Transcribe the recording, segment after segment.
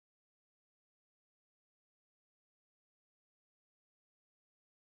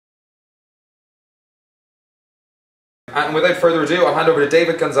And without further ado, I'll hand over to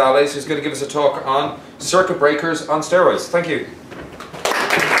David Gonzalez, who's going to give us a talk on circuit breakers on steroids. Thank you.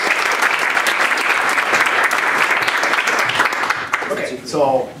 Okay,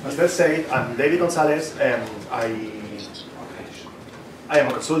 so as let's say, I'm David Gonzalez, and I am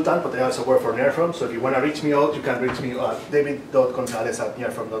a consultant, but I also work for nearForm. So if you want to reach me out, you can reach me at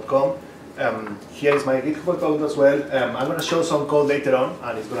david.gonzalez@nearform.com. Here is my GitHub account as well. I'm going to show some code later on,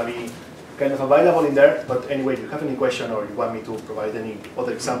 and it's going to be kind of available in there. But anyway, if you have any question or you want me to provide any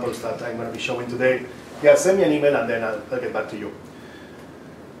other examples that I'm going to be showing today, yeah, send me an email and then I'll get back to you.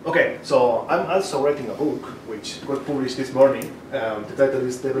 Okay, so I'm also writing a book which got published this morning. The title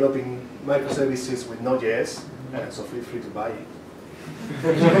is Developing Microservices with Node.js, so feel free to buy it.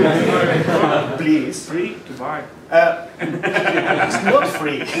 Please. Free to buy. It's not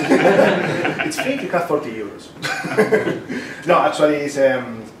free. It's free if you have 40 euros. No, actually, it's,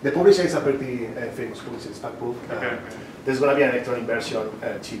 the publisher is a pretty famous publisher, it's Book. There's going to be an electronic version,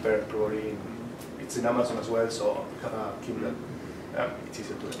 cheaper probably. It's in Amazon as well, so you have a Kindle. It's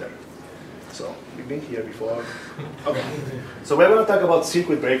easier to enter. So we've been here before. Okay. So we're going to talk about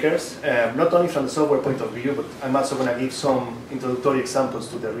circuit breakers, not only from the software point of view, but I'm also going to give some introductory examples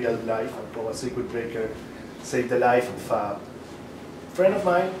to the real life of how a circuit breaker saved the life of a friend of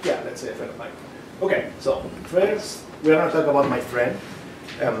mine. Yeah, let's say a friend of mine. Okay, so first we're going to talk about my friend.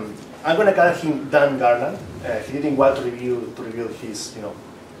 I'm going to call him Dan Garland. He didn't want to reveal his,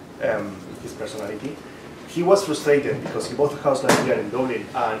 his personality. He was frustrated because he bought a house last year in Dublin,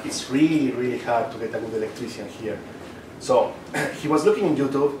 and it's really, really hard to get a good electrician here. So he was looking in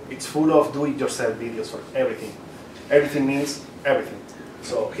YouTube. It's full of do-it-yourself videos for everything. Everything means everything.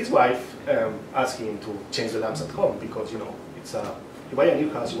 So his wife asked him to change the lamps at home because, it's you buy a new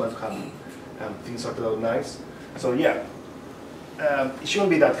house, you want to have things sorted out nice. So yeah, it shouldn't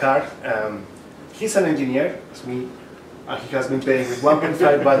be that hard. He's an engineer, as me. And he has been playing with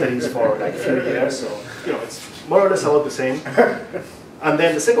 1.5 batteries for like a few years, so it's more or less about the same. And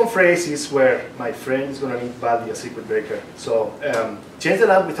then the second phrase is where my friend is going to need badly a circuit breaker. So change the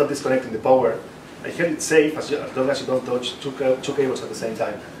lamp without disconnecting the power. I heard it's safe as long as you don't touch two cables at the same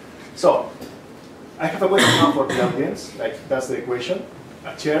time. So I have a question now for the audience. Like that's the equation.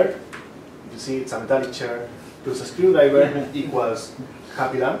 A chair, you see it's a metallic chair, plus a screwdriver equals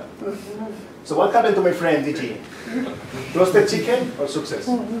happy lamp. So what happened to my friend DG? Roasted chicken or success?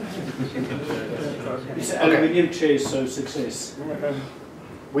 It's an aluminium chase, so success.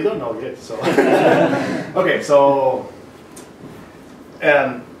 We don't know yet. So okay, so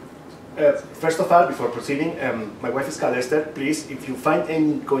first of all, before proceeding, my wife is called Esther. Please, if you find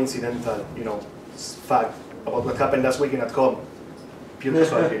any coincidental, fact about what happened last weekend at home, pure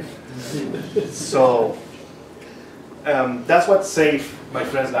casualty. So. That's what saved my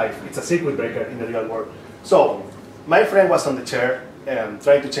friend's life. It's a circuit breaker in the real world. So, my friend was on the chair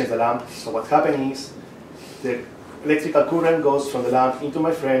trying to change the lamp. So what happened is the electrical current goes from the lamp into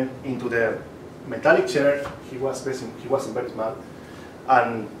my friend, into the metallic chair. He wasn't very smart.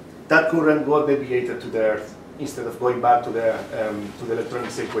 And that current got deviated to the earth instead of going back to the electronic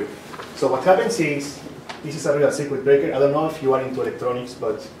circuit. So what happens is, this is a real circuit breaker. I don't know if you are into electronics,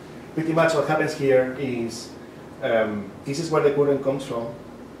 but pretty much what happens here is this is where the current comes from,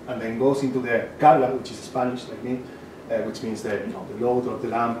 and then goes into the carga, which is Spanish like me, which means the load or the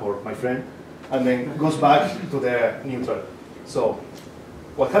lamp or my friend, and then goes back to the neutral. So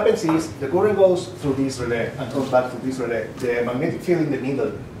what happens is the current goes through this relay and comes back to this relay. The magnetic field in the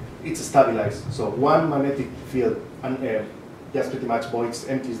middle, it's stabilized. So one magnetic field just pretty much voids,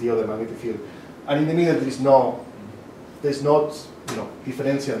 empties the other magnetic field, and in the middle there's not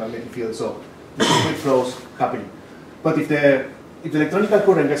differential magnetic field. So the circuit flows happily. But if the electronic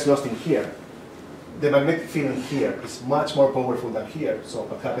current gets lost in here, the magnetic field in here is much more powerful than here. So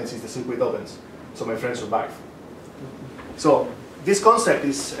what happens is the circuit opens. So my friend survived. So this concept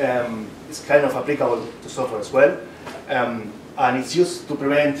is kind of applicable to software as well. And it's used to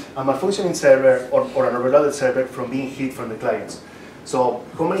prevent a malfunctioning server or an overloaded server from being hit from the clients. So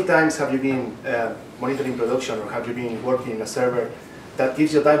how many times have you been monitoring production, or have you been working in a server that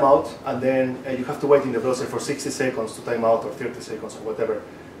gives you a timeout, and then you have to wait in the browser for 60 seconds to time out, or 30 seconds, or whatever?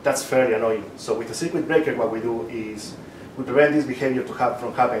 That's fairly annoying. So with a circuit breaker, what we do is we prevent this behavior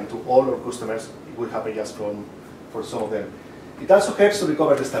from happening to all our customers. It will happen just for some of them. It also helps to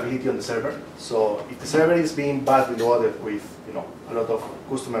recover the stability on the server. So if the server is being badly loaded with a lot of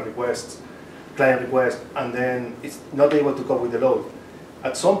customer requests, client requests, and then it's not able to cope with the load,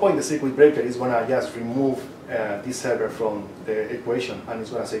 at some point the circuit breaker is going to just remove this server from the equation, and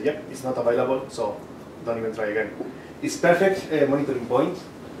it's going to say, yep, it's not available, so don't even try again. It's perfect monitoring point.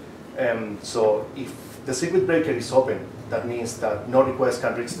 So if the circuit breaker is open, that means that no request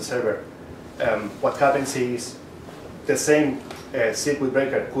can reach the server. What happens is the same circuit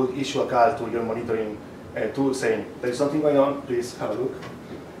breaker could issue a call to your monitoring tool saying, there is something going on, please have a look,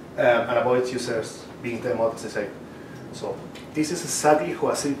 and avoid users being demoed, as I say. So this is exactly how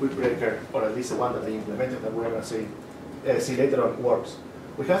a circuit breaker, or at least the one that they implemented that we're going to see later on, works.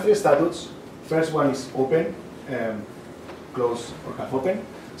 We have three status. First one is open, close, or half open.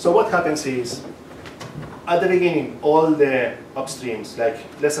 So what happens is, at the beginning, all the upstreams, like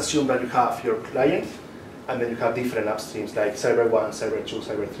let's assume that you have your client, and then you have different upstreams, like server 1, server 2,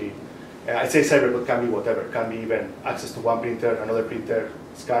 server 3. I say server, but can be whatever. Can be even access to one printer, another printer,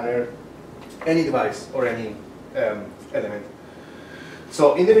 scanner, any device or any element.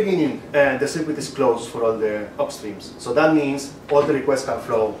 So in the beginning, the circuit is closed for all the upstreams. So that means all the requests can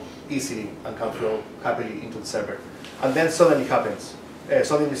flow easily and can flow happily into the server. And then suddenly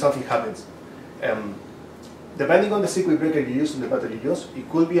something happens. Depending on the circuit breaker you use and the pattern you use, it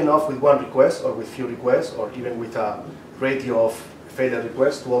could be enough with one request or with few requests or even with a ratio of failure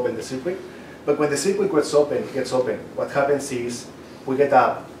requests to open the circuit. But when the circuit gets open, what happens is we get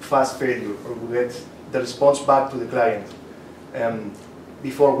a fast failure, or we get the response back to the client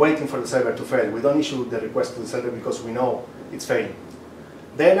before waiting for the server to fail. We don't issue the request to the server because we know it's failing.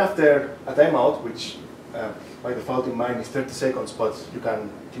 Then after a timeout, which by default in mine is 30 seconds, but you can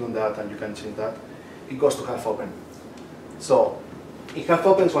tune that and you can change that, it goes to half open. So in half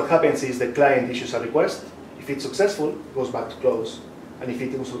open, what happens is the client issues a request. If it's successful, it goes back to close. And if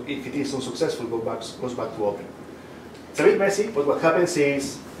it is unsuccessful, goes back to open. It's a bit messy, but what happens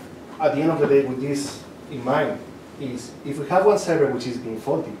is, at the end of the day, with this in mind, is if we have one server which is being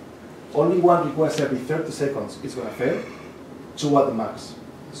faulty, only one request every 30 seconds is going to fail, 2 at the max.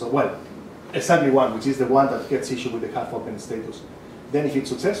 So, well, exactly one, which is the one that gets issued with the half-open status. Then if it's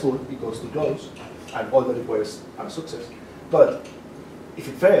successful, it goes to close, and all the requests are success. But if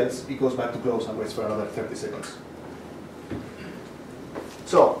it fails, it goes back to close and waits for another 30 seconds.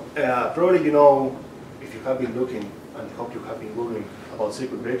 So, probably you know, if you have been looking, and I hope you have been Googling about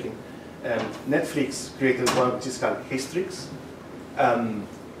circuit breaking, Netflix created one which is called Hystrix.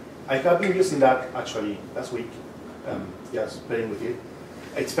 I have been using that actually last week, just playing with it.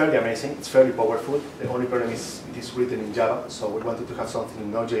 It's fairly amazing, it's very powerful. The only problem is it is written in Java, so we wanted to have something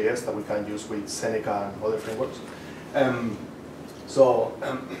in Node.js that we can use with Seneca and other frameworks.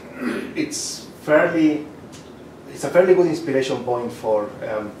 It's a fairly good inspiration point for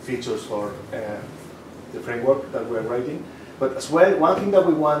features for the framework that we're writing. But as well, one thing that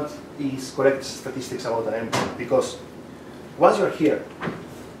we want is correct statistics about an endpoint, because once you're here,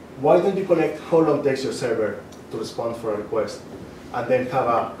 why don't you collect how long it takes your server to respond for a request, and then have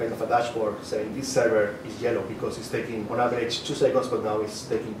a kind of a dashboard saying this server is yellow because it's taking on average 2 seconds, but now it's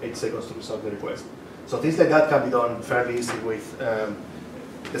taking 8 seconds to resolve the request. So things like that can be done fairly easy with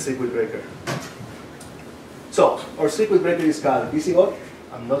the circuit breaker. So our circuit breaker is called Visigoth.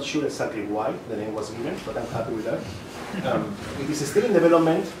 I'm not sure exactly why the name was given, but I'm happy with that. It is still in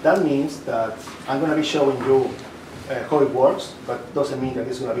development. That means that I'm going to be showing you how it works, but doesn't mean that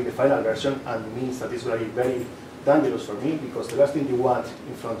it's going to be the final version, and means that it's going to be very dangerous for me, because the last thing you want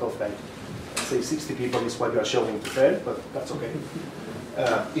in front of, like, let's say 60 people is what you are showing to fail, but that's okay.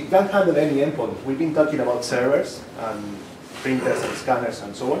 It can handle any endpoint. We've been talking about servers and printers and scanners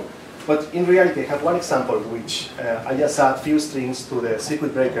and so on, but in reality I have one example which I just add few strings to the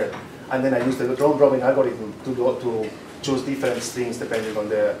circuit breaker, and then I use the round-robin algorithm to choose different strings depending on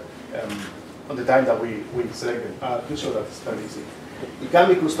the time that we selected. To show that it's very easy. It can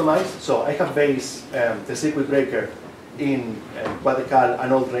be customized, so I have based the circuit breaker in what they call a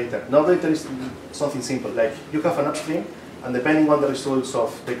node rater. Node rater is something simple, like you have an upstream, and depending on the results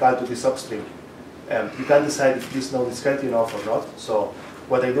of the call to this upstream, you can decide if this node is healthy enough or not. So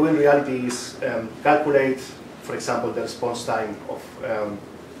what I do in reality is calculate, for example, the response time of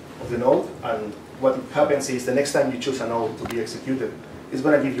the node, and what happens is the next time you choose a node to be executed, it's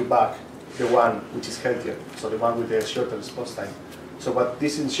going to give you back the one which is healthier, so the one with the shorter response time. So what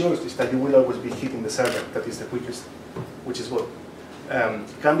this ensures is that you will always be hitting the server that is the quickest, which is good.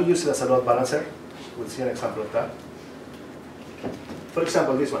 Can be used as a load balancer. We'll see an example of that. For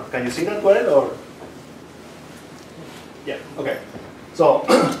example, this one. Can you see that well, or? Yeah, okay. So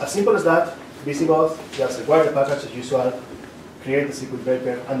as simple as that, Visigoth, just require the package as usual, create the circuit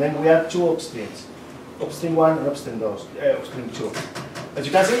breaker, and then we add 2 upstreams. Upstream 1 and upstream 2. As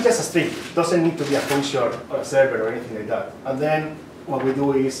you can see, it's just a string. It doesn't need to be a function or a server or anything like that. And then what we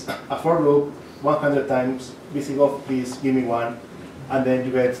do is a for loop 100 times, Visigoth, please give me 1. And then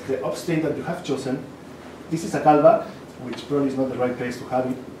you get the upstream that you have chosen. This is a callback, which probably is not the right place to have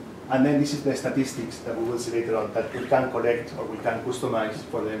it. And then this is the statistics that we will see later on that we can collect or we can customize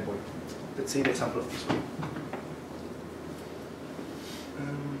for the endpoint. Let's see the example of this one.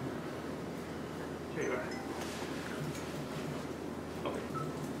 Here you are. Okay.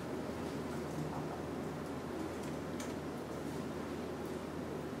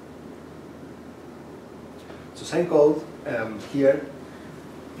 So same code here.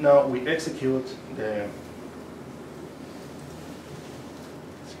 Now we execute the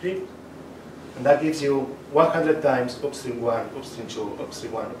script, and that gives you 100 times upstream 1, upstream 2,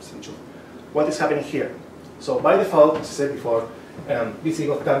 upstream 1, upstream 2. What is happening here? So by default, as I said before,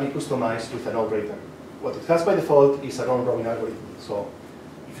 Visigoth can be customized with an operator. What it has by default is a round-robin algorithm. So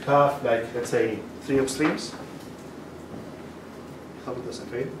if you have, like, let's say, 3 upstreams, I hope it doesn't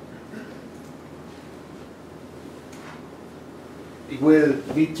fail. It will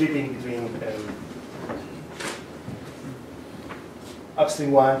be tripping between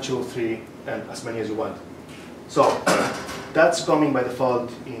upstream 1, 2, 3, and as many as you want. So that's coming by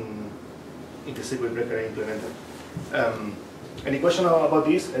default in the circuit breaker I implemented. Any question about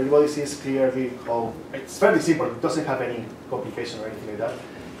this? Everybody sees clearly how it's fairly simple. It doesn't have any complication or anything like that.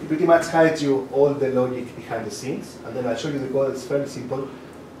 It pretty much hides you all the logic behind the scenes, and then I'll show you the code. It's fairly simple.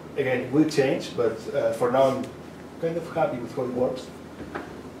 Again, it will change, but for now I'm kind of happy with how it works.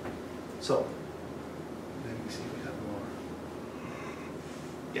 So let me see if we have more.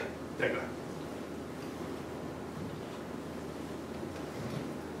 Yeah, there you go.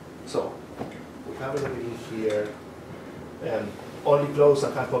 So we have everything here. Only closed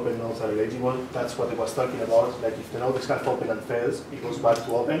and half open nodes are eligible. That's what I was talking about. Like if the node is half open and fails, it goes back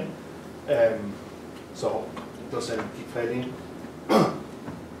to open. So it doesn't keep failing.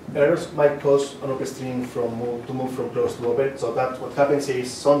 Errors might cause an upstream to move from closed to open. So that what happens is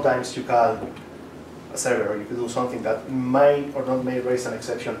sometimes you call a server, or you could do something that might or not may raise an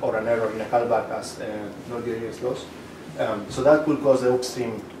exception or an error in a callback as Node.js does. So that could cause the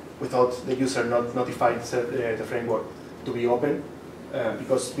upstream without the user not notifying the framework to be open,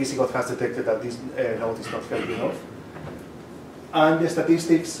 because Visigoth has detected that this node is not healthy enough. And the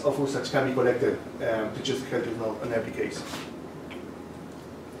statistics of usage can be collected to choose the healthy node in every case.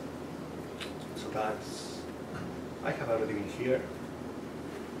 So that's, I have everything in here.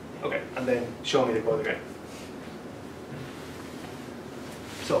 Okay, and then show me the code again.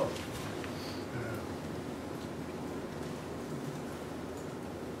 So,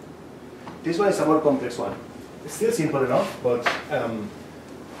 this one is a more complex one. It's still simple enough, but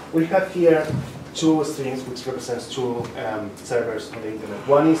we have here 2 strings which represents 2 servers on the internet.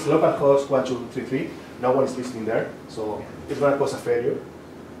 One is localhost 1233. No one is listening there, so it's going to cause a failure.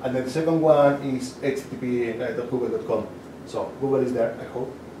 And then the second one is http.google.com. So Google is there, I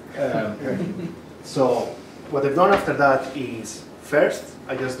hope. So what I've done after that is, first,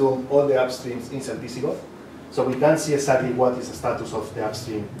 I just do all the upstreams inside Visigoth. So we can see exactly what is the status of the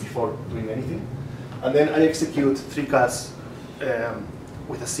upstream before doing anything. And then I execute 3 calls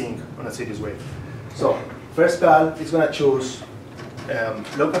with a sync on a serious way. So first call is going to choose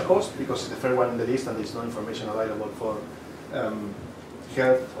localhost because it's the first one in the list and there's no information available for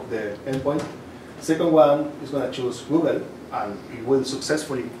health of the endpoint. Second one is going to choose Google, and it will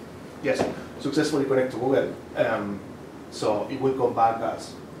successfully connect to Google. So it will come back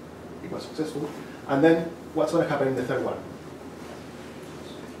as it was successful. And then what's going to happen in the third one?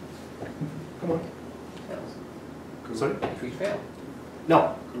 Come on. Sorry? We fail.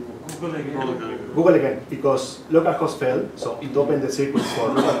 No. Google again, because localhost failed, so it opened the circuit for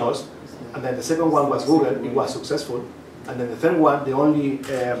localhost, and then the second one was Google, it was successful, and then the third one, the only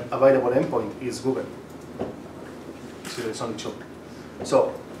available endpoint is Google. So there's only 2.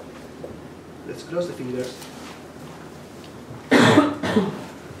 So let's close the fingers.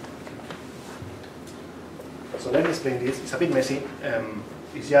 So let me explain this. It's a bit messy.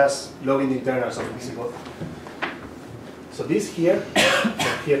 It's just logging the internals of Visigoth. So this here,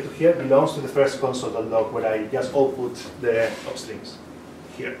 from here to here, belongs to the first console.log where I just output the upstreams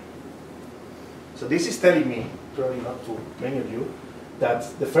here. So this is telling me, probably not to many of you,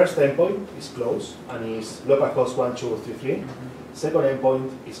 that the first endpoint is closed and is localhost 1233. Second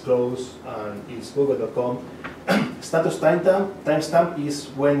endpoint is closed and is google.com. Status timestamp is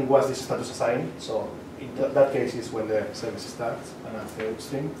when was this status assigned. So in that case is when the service starts and that's the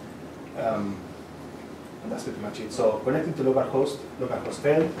upstream. And that's pretty much it. So connecting to localhost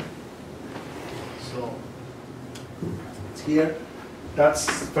failed. So it's here. That's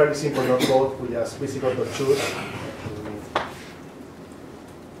fairly simple node code. We just visigoth.choose.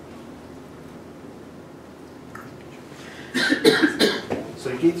 So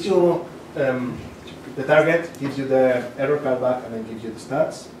it gives you the target, gives you the error callback, and then gives you the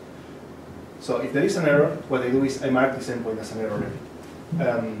stats. So if there is an error, what I do is I mark this endpoint as an error.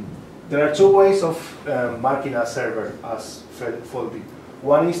 There are two ways of marking a server as faulty.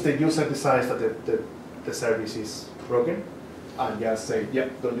 One is the user decides that the service is broken, and just say, yeah,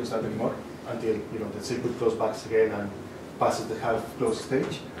 don't use that anymore until the circuit closes back again and passes the half-closed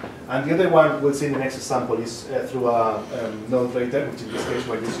stage. And the other one we'll see in the next example is through a node writer, which in this case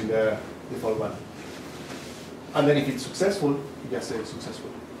we're using the default one. And then if it's successful, you just say it's successful.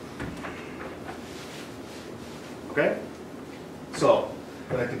 Okay? So,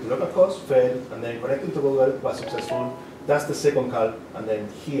 connecting to localhost, failed, and then connecting to Google was successful. That's the second call, and then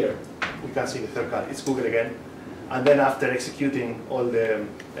here we can see the third call. It's Google again. And then after executing all the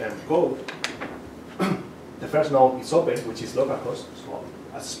code, the first node is open, which is localhost. So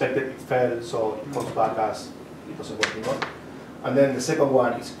as expected, it failed, so it comes back as it wasn't working on. And then the second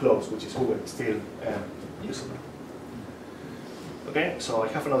one is closed, which is Google, still usable. Okay, so I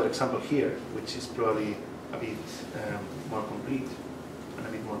have another example here, which is probably a bit more complete and a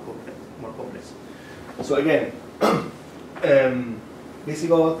bit more complex. So again,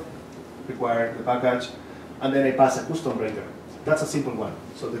 Visigoth require the package, and then I pass a custom writer. That's a simple one.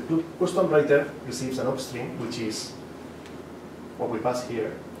 So the custom writer receives an upstream, which is what we pass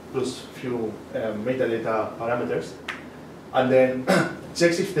here, plus few metadata parameters, and then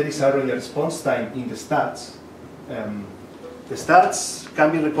checks if there is already a response time in the stats. The stats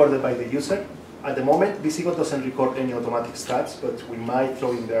can be recorded by the user. At the moment, Visigoth doesn't record any automatic stats, but we might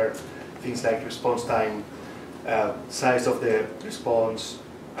throw in there things like response time, size of the response,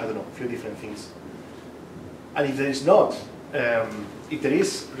 I don't know, a few different things. And if there is not, if there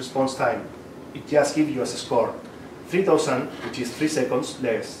is response time, it just gives you as a score 3000, which is 3 seconds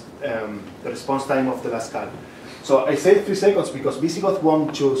less the response time of the last call. So I say 3 seconds because Visigoth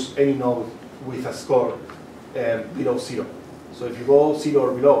won't choose any node with a score below 0. So if you go 0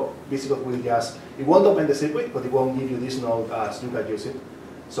 or below, Visigoth will just, it won't open the circuit, but it won't give you this node as you can use it.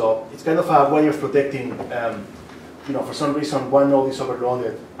 So it's kind of a way of protecting, for some reason one node is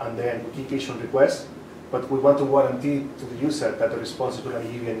overloaded and then we keep issuing requests, but we want to guarantee to the user that the response is going to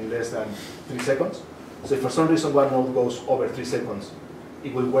be given in less than 3 seconds. So if for some reason one node goes over 3 seconds,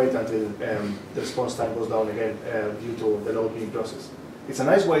 it will wait until the response time goes down again due to the load being processed. It's a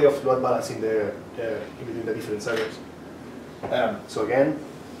nice way of load balancing in between the different servers. So again,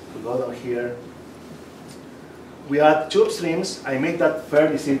 we go down here. We add 2 upstreams. I make that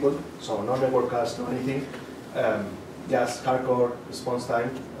fairly simple, so no network calls, no anything. Just hardcore response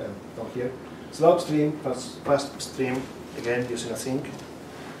time down here. Slow upstream, fast upstream, again using a sync.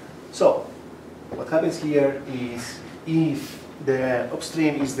 So what happens here is if the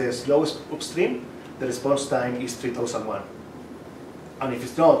upstream is the slowest upstream, the response time is 3001. And if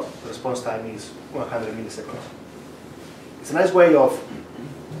it's not, the response time is 100 milliseconds. It's a nice way of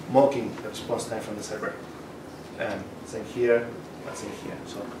mocking the response time from the server. Same here, and same here.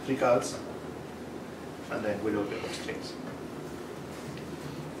 So 3 calls, and then we load the upstreams.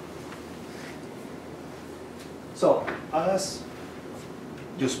 So as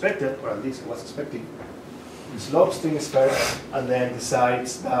you expected, or at least I was expecting, slow upstream is first, and then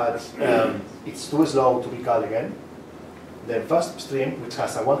decides that it's too slow to be called again. Then fast upstream, which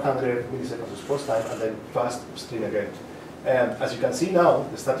has a 100 milliseconds response time, and then fast upstream again. As you can see now,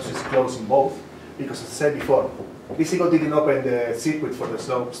 the status is closed in both, because as I said before, Visigoth didn't open the circuit for the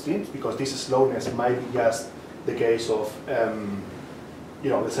slow upstreams, because this slowness might be just the case of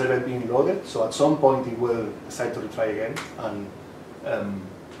the server being loaded. So at some point it will decide to retry again and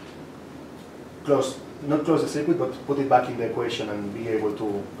not close the circuit, but put it back in the equation and be able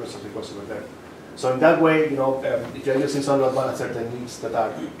to process the crossover there. So in that way, if you're using some load balancer techniques that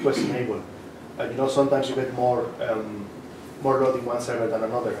are questionable, sometimes you get more load in one server than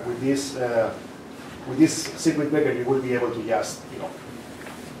another. With this circuit breaker, you will be able to just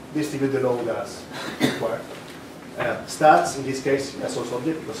distribute the load as required. Stats in this case as source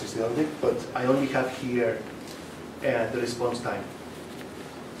object because it's the object, but I only have here the response time.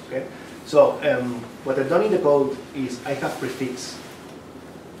 Okay, so what I've done in the code is I have prefix.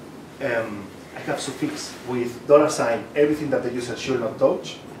 I have suffix with $, everything that the user should not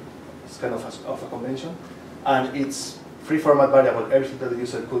touch. It's kind of a convention. And it's free format variable, everything that the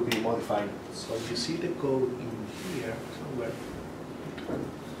user could be modifying. So if you see the code in here somewhere.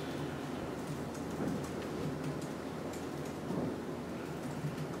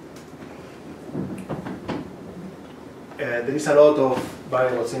 There is a lot of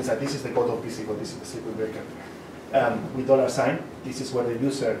variables inside. This is the code of Visigoth, this is the circuit breaker. With $, this is where the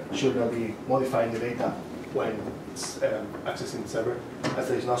user should not be modifying the data when it's accessing the server, as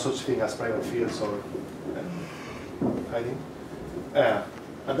there is no such thing as private fields or hiding.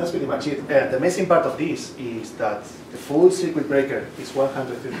 And that's pretty much it. The amazing part of this is that the full circuit breaker is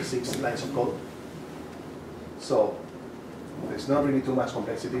 136 lines of code. So there's not really too much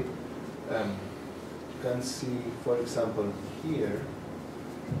complexity. You can see, for example, here,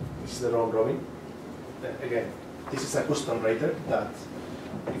 this is the round robin. Again, this is a custom rater that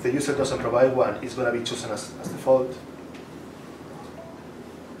if the user doesn't provide one, it's going to be chosen as default.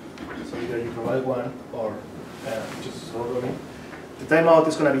 So either you provide one or choose round robin. The timeout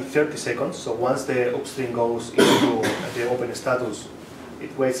is going to be 30 seconds. So once the upstream goes into the open status,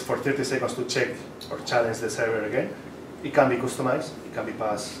 it waits for 30 seconds to check or challenge the server again. It can be customized. It can be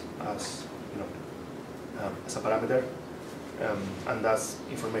passed as as a parameter, and that's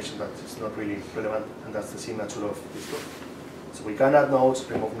information that is not really relevant, and that's the signature of this code. So we can add nodes,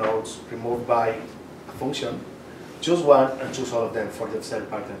 remove by a function, choose one, and choose all of them for the upsell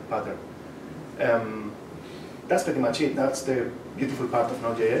pattern. That's pretty much it. That's the beautiful part of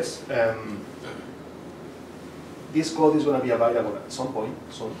Node.js. This code is going to be available at some point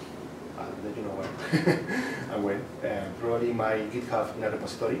soon. I'll let you know when and when. Probably my GitHub in a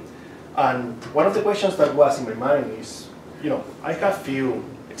repository. And one of the questions that was in my mind is, I have few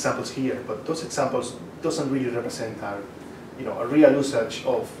examples here, but those examples doesn't really represent a real usage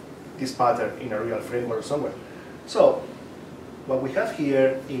of this pattern in a real framework or somewhere. So what we have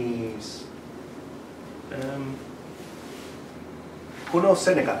here is, who knows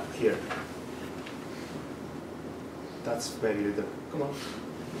Seneca here? That's very little. Come on.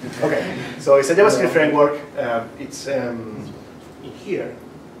 Okay, so it's a JavaScript framework. It's in here.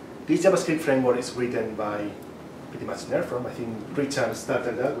 This JavaScript framework is written by pretty much nearForm. I think Richard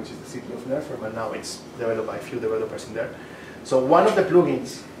started that, which is the city of nearForm, and now it's developed by a few developers in there. So one of the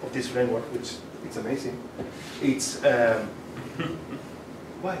plugins of this framework, which it's amazing, it's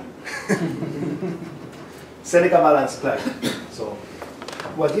why? Seneca Balance Client. So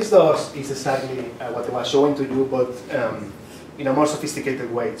what this does is exactly what I was showing to you, but in a more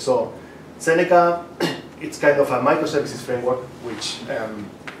sophisticated way. So Seneca, it's kind of a microservices framework, which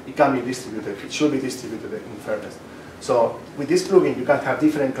it can be distributed. It should be distributed in fairness. So with this plugin, you can have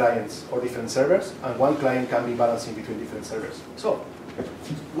different clients or different servers, and one client can be balancing between different servers. So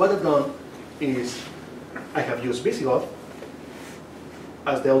what I've done is I have used Visigoth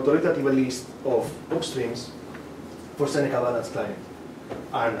as the authoritative list of upstreams for Seneca Balance Client.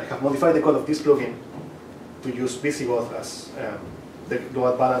 And I have modified the code of this plugin to use Visigoth as the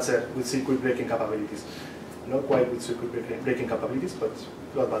load balancer with circuit breaking capabilities. Not quite with circuit breaking capabilities, but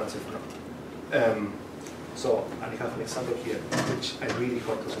load balancer for now. So, and I have an example here, which I really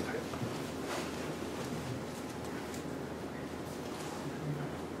hope doesn't fail.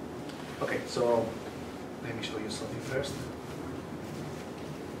 Okay, so let me show you something first.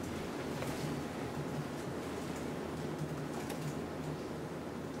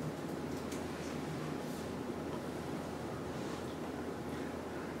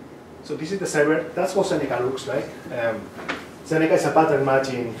 So this is the server. That's what Seneca looks like. Seneca is a pattern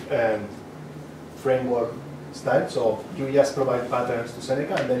matching framework style. So you just provide patterns to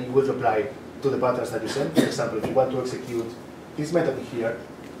Seneca, and then it will reply to the patterns that you send. For example, if you want to execute this method here,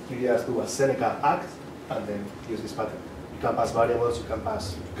 you just do a Seneca act, and then use this pattern. You can pass variables. You can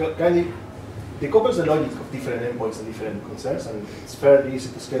pass kind of decouples the logic of different endpoints and different concerns, and it's fairly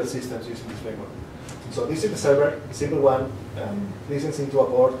easy to scale systems using this framework. So this is the server, a simple one, listens into a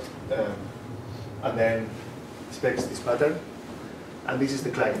port, and then expects this pattern. And this is the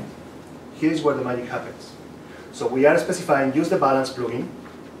client. Here is where the magic happens. So we are specifying use the balance plugin.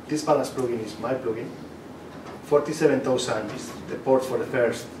 This balance plugin is my plugin. 47,000 is the port for the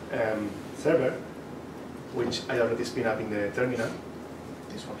first server, which I already spin up in the terminal.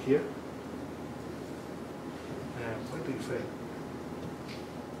 This one here. Why do you fail?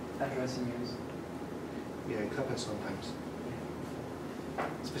 Address and use. Yeah, it happens sometimes.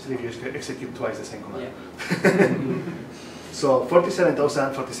 Especially if you execute twice the same command. Yeah. So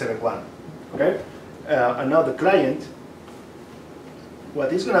 47,000, 47,1. Okay? And now the client,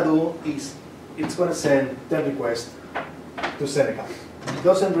 what it's going to do is it's going to send 10 requests to Seneca. It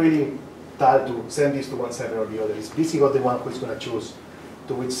doesn't really tell to send this to one server or the other. It's Visigoth the one who is going to choose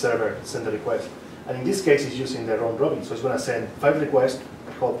to which server send the request. And in this case, it's using the round robin. So it's going to send 5 requests,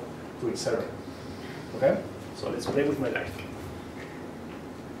 I hope, to each server. Okay? So let's play with my life.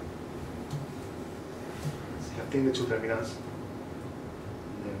 So I think the two terminals.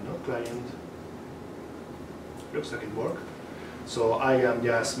 Then no client. Looks like it worked. So I am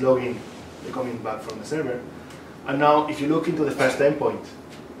just logging, coming back from the server. And now, if you look into the first endpoint,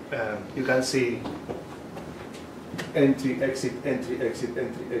 you can see entry, exit, entry, exit,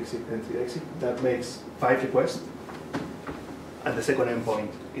 entry, exit, entry, exit. That makes 5 requests. and the second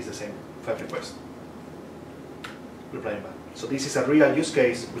endpoint is the same, 5 requests. Replying back. So this is a real use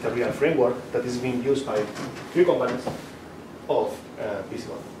case with a real framework that is being used by 3 companies of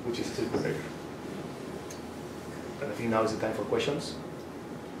Visigoth, which is a circuit breaker. And I think now is the time for questions.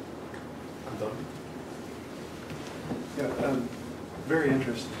 I'm done. Yeah, very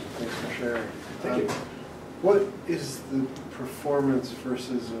interesting. Thanks for sharing. Thank you. What is the performance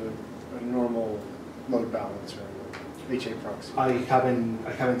versus a normal load balancer, HA proxy? I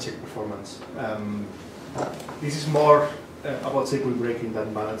haven't checked performance. This is more about circuit breaking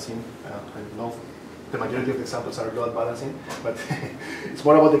than balancing. I don't know. The majority of the examples are load balancing, but it's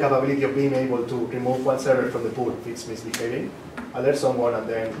more about the capability of being able to remove one server from the pool if it's misbehaving, alert someone, and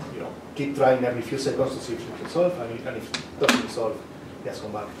then keep trying every few seconds to see if it can solve, and if it doesn't resolve, just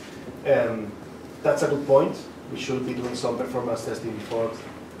come back. That's a good point. We should be doing some performance testing before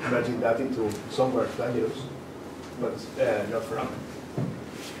merging that into somewhere dangerous, but not for now.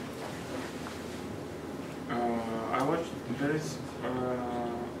 I watched, there is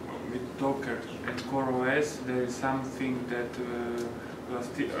with Docker and CoreOS, there is something that was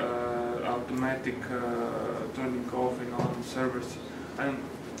automatic turning off and on servers, and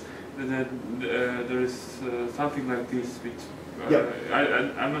there is something like this which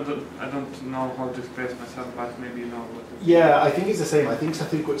I don't know how to express myself, but maybe you know what it is. Yeah, I think it's the same. I think it's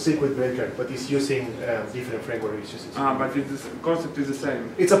a circuit breaker, but it's using different frameworks. But the concept is the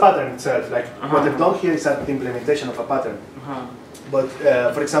same. It's a pattern itself. Like what they've done here is the implementation of a pattern. But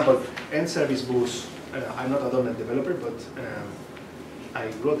for example, end service boost. I'm not a .NET developer, but I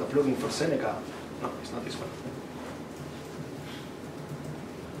wrote a plugin for Seneca. No, it's not this one.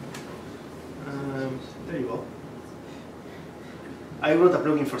 There you go. I wrote a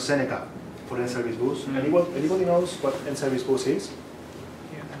plugin for Seneca for end service boost. Anybody knows what end service boost is?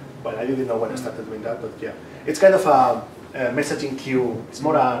 Yeah. Well, I didn't know when I started doing that, but yeah, it's kind of a messaging queue. It's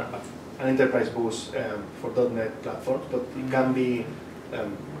more an enterprise boost for .NET platforms, but it can be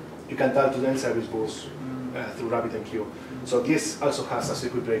you can talk to the end service boost through RabbitMQ. So this also has a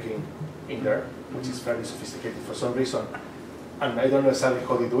circuit breaking in there, which is fairly sophisticated for some reason. And I don't know exactly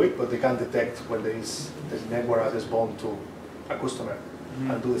how they do it, but they can detect when there is the network address bound to a customer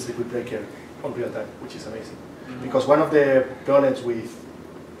and do the circuit breaker on real time, which is amazing. Because one of the problems with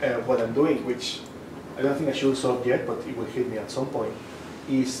what I'm doing, which I don't think I should solve yet, but it will hit me at some point,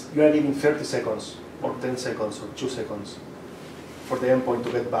 is you are giving 30 seconds or 10 seconds or 2 seconds for the endpoint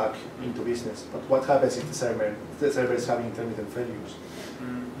to get back into business. But what happens if the server is having intermittent failures?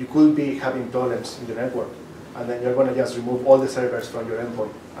 You could be having problems in the network, and then you're going to just remove all the servers from your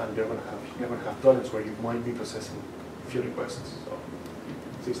endpoint, and you're going to have problems where you might be processing few requests, so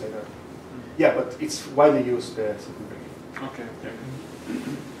things like that. Yeah, but it's widely used circuit breaking. Okay.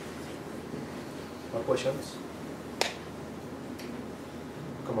 More questions?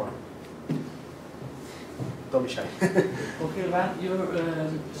 Come on. Don't be shy. Okay, when your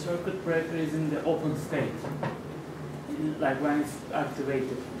circuit breaker is in the open state, like when it's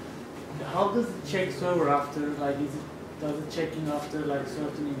activated, how does it check server after? Like, does it check in after like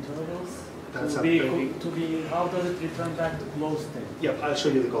certain intervals? How does it return back to closed state? Yeah, I'll show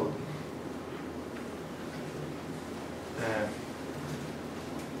you the code.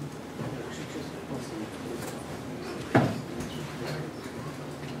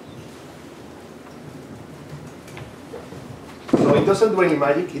 So it doesn't do any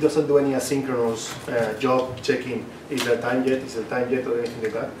magic, it doesn't do any asynchronous job checking is there time yet, or anything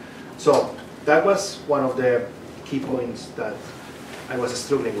like that. So that was one of the key points that I was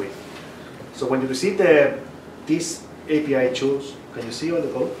struggling with. So when you receive this API choose, can you see all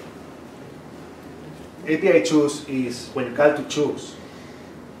the code? API choose is when you call to choose.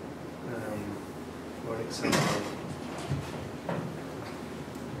 For example,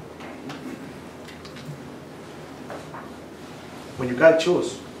 when you call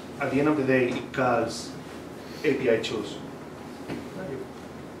choose, at the end of the day, it calls API choose.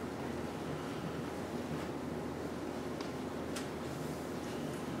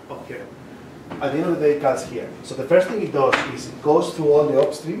 Okay. At the end of the day, it calls here. So the first thing it does is it goes through all the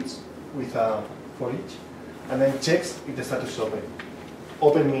upstreams with a for each, and then checks if the status is open.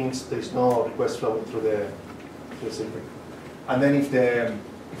 Open means there is no request flowing through the circuit. And then if the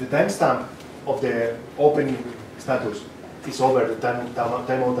timestamp of the opening status is over the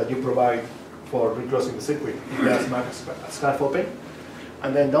timeout that you provide for reclosing the circuit, it does mark as half open.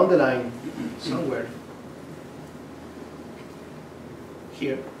 And then down the line, somewhere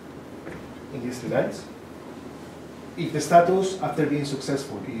here, in these 3 lines, if the status after being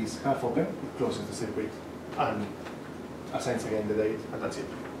successful is half open, it closes the circuit and assigns again the date, and that's it.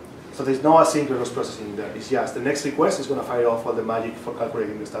 So there's no asynchronous processing in there. It's just the next request is going to fire off all the magic for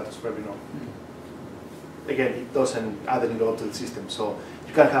calculating the status for every node. Again, it doesn't add any load to the system. So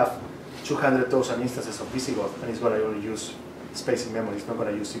you can have 200,000 instances of Visigoth, and it's going to only use space in memory. It's not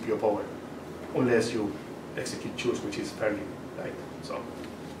going to use CPU power, unless you execute choose, which is fairly light. So,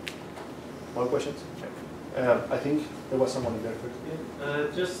 more questions? I think there was someone in there first. Yeah.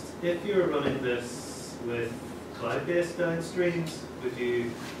 Just if you were running this with cloud-based downstreams, would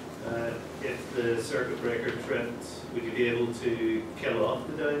you, if the circuit breaker tripped, would you be able to kill off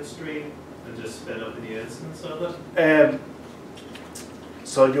the downstream and just spin up a new instance of it?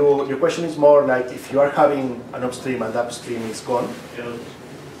 So your question is more like if you are having an upstream and the upstream is gone.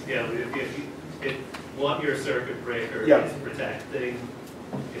 Yeah, if what your circuit breaker is protecting,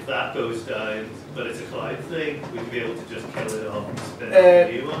 if that goes down, but it's a cloud thing, would you be able to just kill it off and spin up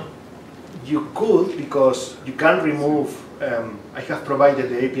a new one? You could, because you can remove, I have provided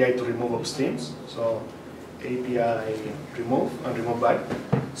the API to remove upstreams, so API remove and remove back.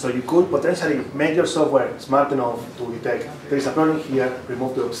 So you could potentially make your software smart enough to detect there is a problem here,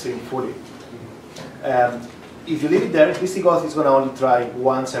 remove the upstream fully. If you leave it there, Visigoth is going to only try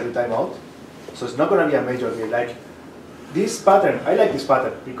once every time out. So it's not going to be a major deal. Like this pattern, I like this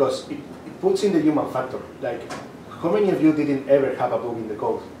pattern because it puts in the human factor. Like, how many of you didn't ever have a bug in the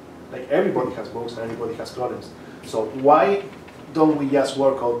code? Like, everybody has bugs and everybody has problems. So why don't we just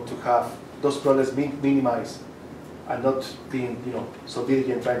work out to have those problems minimized and not being, so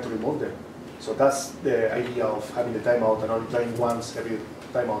diligent trying to remove them? So that's the idea of having the timeout and only trying once every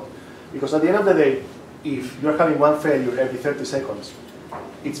timeout. Because at the end of the day, if you're having one failure every 30 seconds,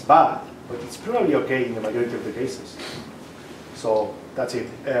 it's bad, but it's probably okay in the majority of the cases. So that's it.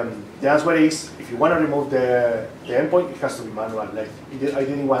 The answer is, if you want to remove the endpoint, it has to be manual. Like, I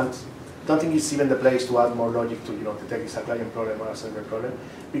don't think it's even the place to add more logic to detect it's a client problem or a server problem.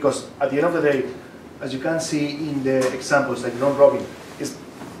 Because at the end of the day, as you can see in the examples, like non-robin, it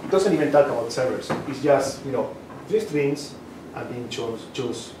doesn't even talk about servers. It's just 3 strings and being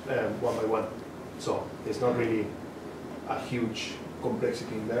choose one by one. So there's not really a huge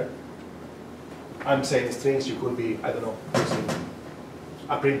complexity in there. I'm saying strings, you could be, I don't know, using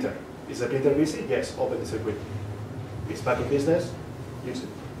a printer. Is the printer busy? Yes, open the circuit. It's back in business, use it.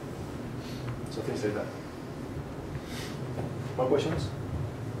 So things like that. More questions?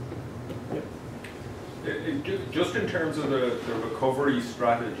 Just in terms of the recovery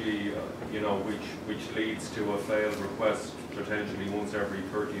strategy, which leads to a failed request potentially once every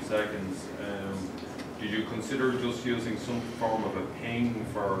 30 seconds, did you consider just using some form of a ping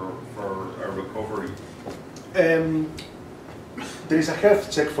for a recovery? There is a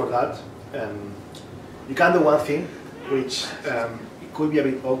health check for that. You can do one thing, which it could be a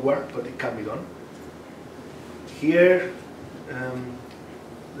bit awkward, but it can be done. Here,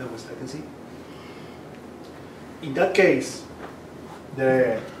 that was latency. In that case,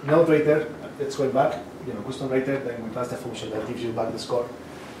 the node writer, let's go back, custom writer, then we pass the function that gives you back the score.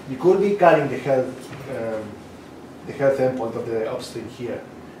 You could be calling the health endpoint of the upstream here.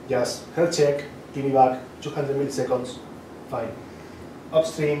 Just health check, give me back 200 milliseconds, fine.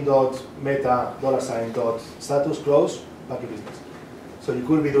 Upstream.meta $.status close, back in business. So you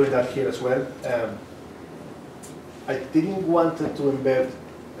could be doing that here as well. I didn't want to embed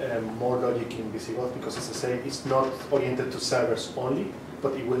more logic in Visigoth because, as I say, it's not oriented to servers only,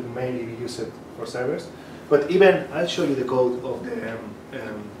 but it will mainly be used for servers. But even, I'll show you the code of the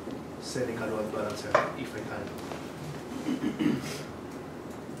Seneca load balancer, if I can.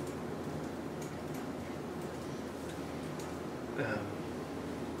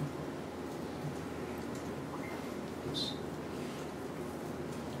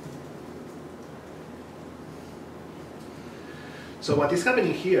 So what is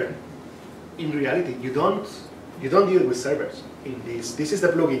happening here, in reality, you don't deal with servers in this. This is the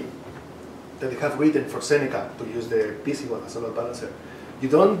plugin that they have written for Seneca to use the Visigoth as a load balancer. You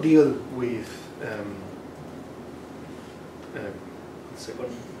don't deal with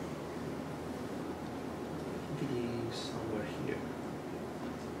second. It is somewhere here.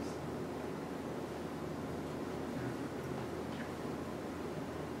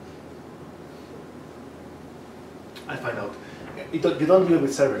 I'll find out. You don't deal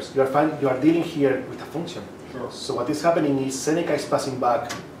with servers. You are dealing here with a function. Sure. So what is happening is Seneca is passing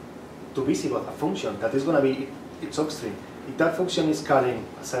back to Visigoth a function that is going to be its upstream. If that function is calling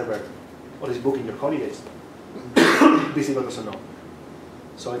a server or is booking your holidays, Visigoth doesn't know.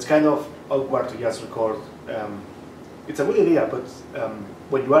 So it's kind of awkward to just record. It's a good idea, but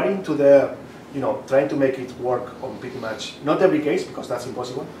when you are into the, trying to make it work on pretty much, not every case, because that's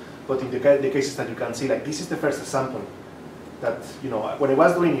impossible, but in the cases that you can see, like this is the first example. that, you know, when I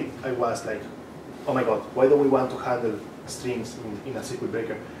was doing it, I was like, oh my God, why do we want to handle strings in a circuit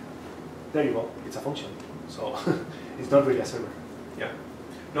breaker? There you go, it's a function. So it's not really a server. Yeah.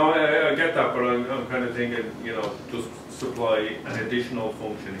 No, I get that, but I'm kind of thinking, you know, just supply an additional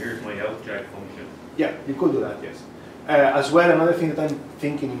function. Here's my health check function. Yeah, you could do that, yes. As well, another thing that I'm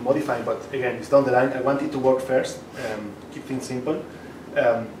thinking in modifying, but again, it's down the line, I want it to work first, keep things simple.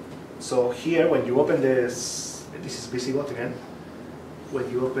 So here, when you open this is Visigoth again. When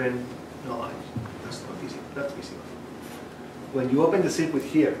you open, no, that's not Visigoth, that's Visigoth. When you open the circuit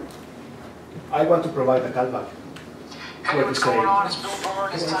here, I want to provide a callback. Hey, what's going on? It's Bill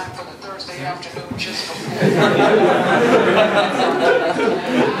Bard. It's time for the Thursday afternoon just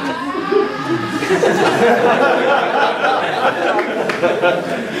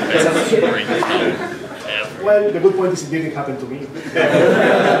Well, the good point is it didn't happen to me.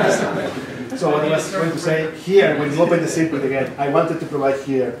 So what I was trying to say, here, when you open the circuit again, I wanted to provide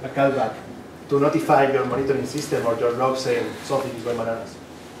here a callback to notify your monitoring system or your log saying something is going bananas.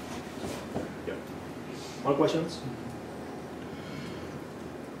 Yeah. More questions?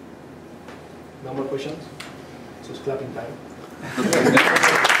 No more questions? So it's clapping time.